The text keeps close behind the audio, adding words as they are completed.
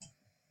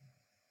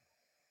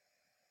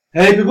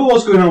Hey people,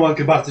 what's going on?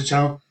 Welcome back to the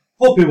channel.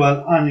 Hope you're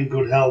well and in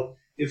good health.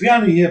 If you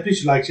are new here,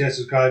 please like, share,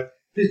 subscribe.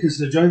 Please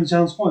consider joining the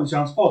channel, supporting the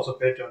channel, sports or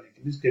Patreon link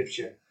in the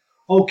description.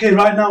 Okay,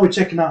 right now we're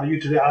checking out a new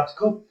today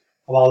article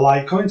about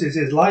Litecoin. It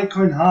says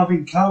Litecoin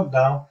halving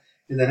countdown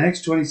in the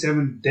next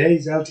 27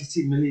 days.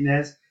 LTC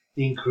millionaires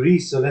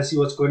increase. So let's see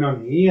what's going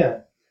on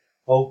here.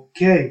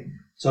 Okay,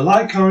 so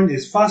Litecoin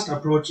is fast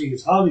approaching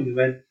its halving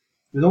event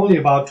with only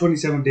about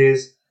 27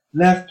 days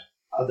left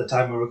at the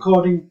time of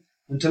recording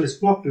until its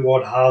block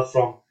reward halves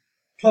from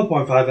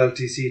 12.5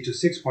 LTC to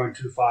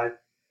 6.25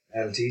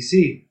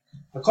 LTC.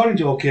 According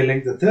to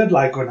OKLink, the third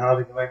Litecoin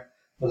halving event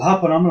will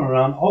happen on or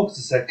around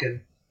August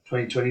 2nd,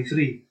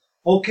 2023.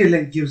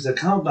 OKLink gives the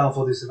countdown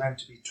for this event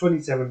to be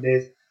 27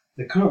 days.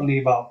 There are currently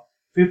about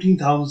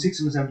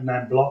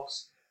 15,679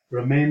 blocks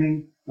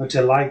remaining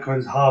until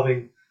Litecoin's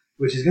halving,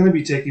 which is going to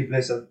be taking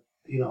place at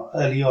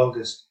early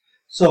August.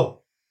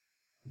 So,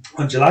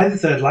 on July the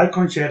 3rd,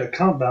 Litecoin shared a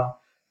countdown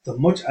to the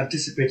much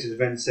anticipated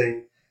event,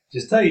 saying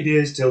just 30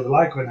 days till the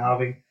Litecoin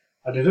halving.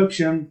 A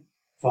deduction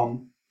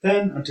from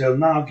then until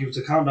now gives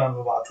a countdown of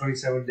about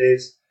 27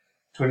 days,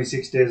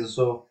 26 days or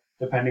so,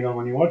 depending on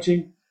when you're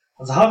watching.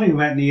 As the halving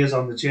event nears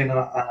on the chain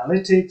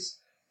analytics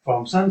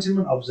from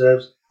sentiment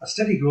observes a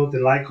steady growth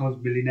in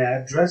Litecoin's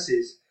millionaire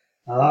addresses.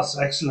 Now that's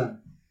excellent.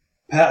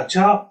 Per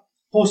chart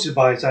posted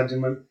by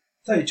Sentiment,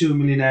 32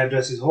 millionaire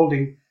addresses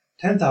holding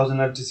 10,000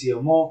 LTC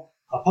or more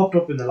have popped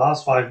up in the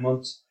last 5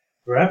 months,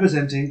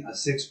 representing a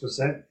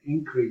 6%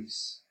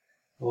 increase.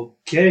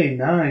 Okay,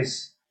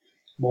 nice.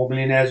 More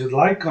millionaires with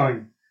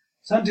Litecoin.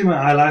 Sentiment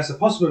highlights the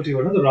possibility of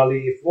another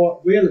rally if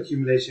whale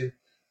accumulation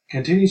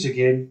continues to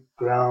gain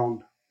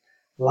ground.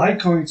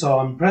 Litecoin saw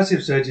an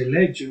impressive surge in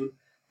late June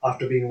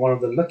after being one of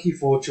the lucky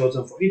four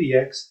chosen for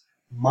EDX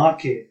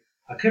Market,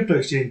 a crypto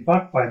exchange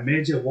backed by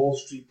major Wall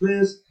Street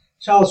players,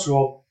 Charles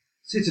Schwab,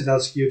 Citadel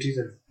Securities,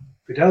 and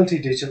Fidelity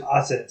Digital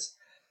Assets.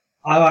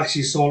 I've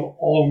actually sold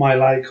all my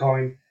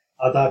Litecoin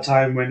at that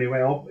time when it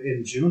went up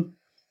in June.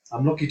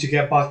 I'm lucky to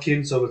get back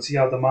in, so we'll see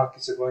how the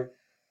markets are going.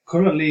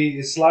 Currently,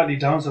 it's slightly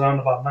down, it's around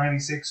about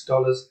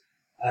 $96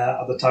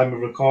 at the time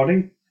of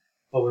recording,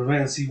 but we'll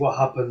wait and see what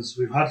happens.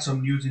 We've had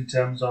some news in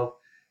terms of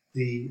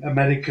the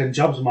American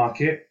jobs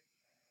market.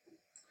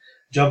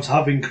 Jobs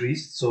have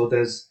increased, so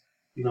there's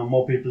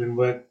more people in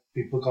work,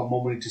 people got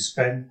more money to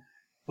spend,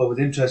 but with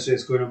interest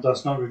rates going up,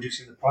 that's not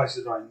reducing the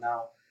prices right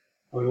now.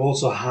 And we've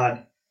also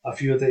had a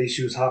few other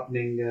issues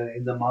happening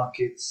in the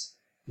markets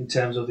in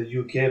terms of the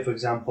UK, for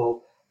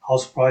example.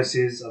 House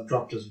prices have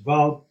dropped as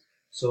well.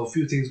 So a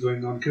few things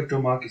going on.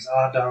 Crypto markets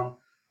are down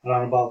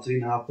around about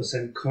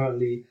 3.5%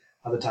 currently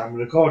at the time of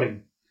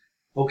recording.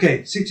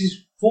 Okay,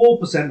 64%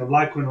 of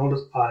Litecoin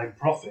holders are in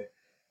profit.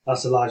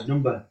 That's a large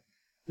number.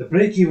 The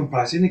break-even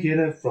price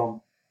indicator from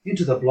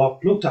Into the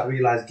Block looked at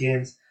realized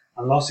gains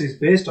and losses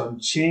based on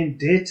chain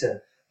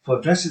data for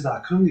addresses that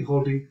are currently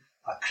holding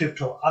a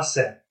crypto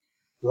asset.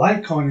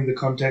 Litecoin in the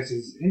context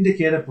is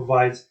indicator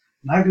provides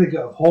an aggregate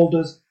of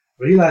holders,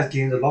 realized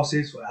gains and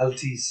losses for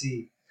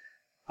LTC.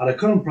 At a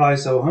current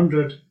price of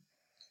 $100,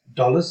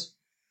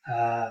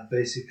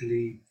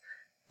 basically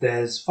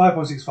there's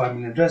 5.65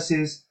 million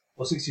addresses,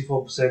 or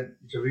 64%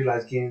 which are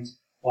realized gains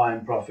or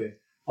in profit.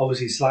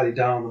 Obviously slightly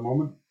down at the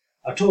moment.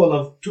 A total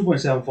of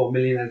 2.74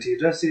 million LT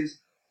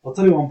addresses, or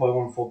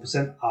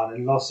 31.14% are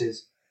in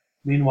losses.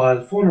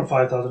 Meanwhile,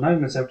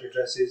 405,970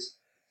 addresses,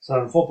 so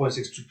around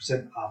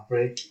 4.62% are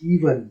break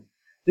even.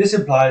 This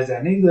implies they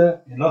are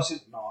neither in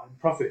losses nor in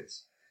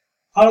profits.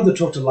 Out of the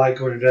total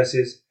Litecoin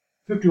addresses,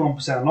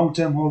 51% are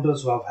long-term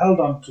holders who have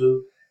held on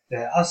to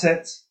their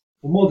assets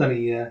for more than a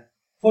year,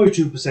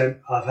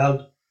 42% have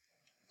held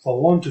for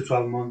 1 to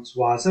 12 months,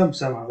 while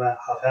 7%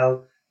 have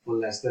held for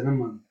less than a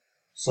month.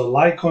 So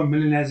Litecoin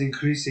millionaires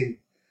increasing.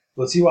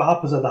 We'll see what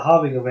happens at the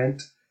halving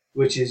event,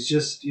 which is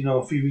just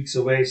a few weeks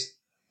away,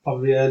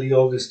 probably early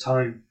August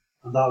time,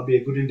 and that will be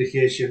a good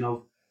indication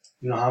of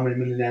how many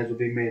millionaires will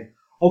be made.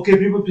 Okay,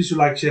 people, please do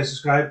like, share,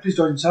 subscribe. Please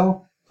join the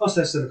channel. Costs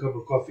less than a cup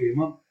of coffee a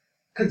month.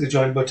 Click the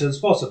join button,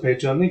 sponsor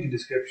Patreon, link in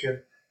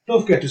description. Don't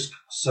forget to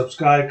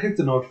subscribe, click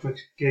the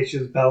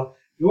notifications bell.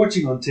 If you're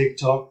watching on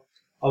TikTok,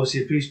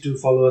 obviously please do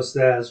follow us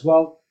there as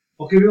well.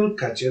 Okay, we'll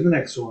catch you in the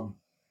next one.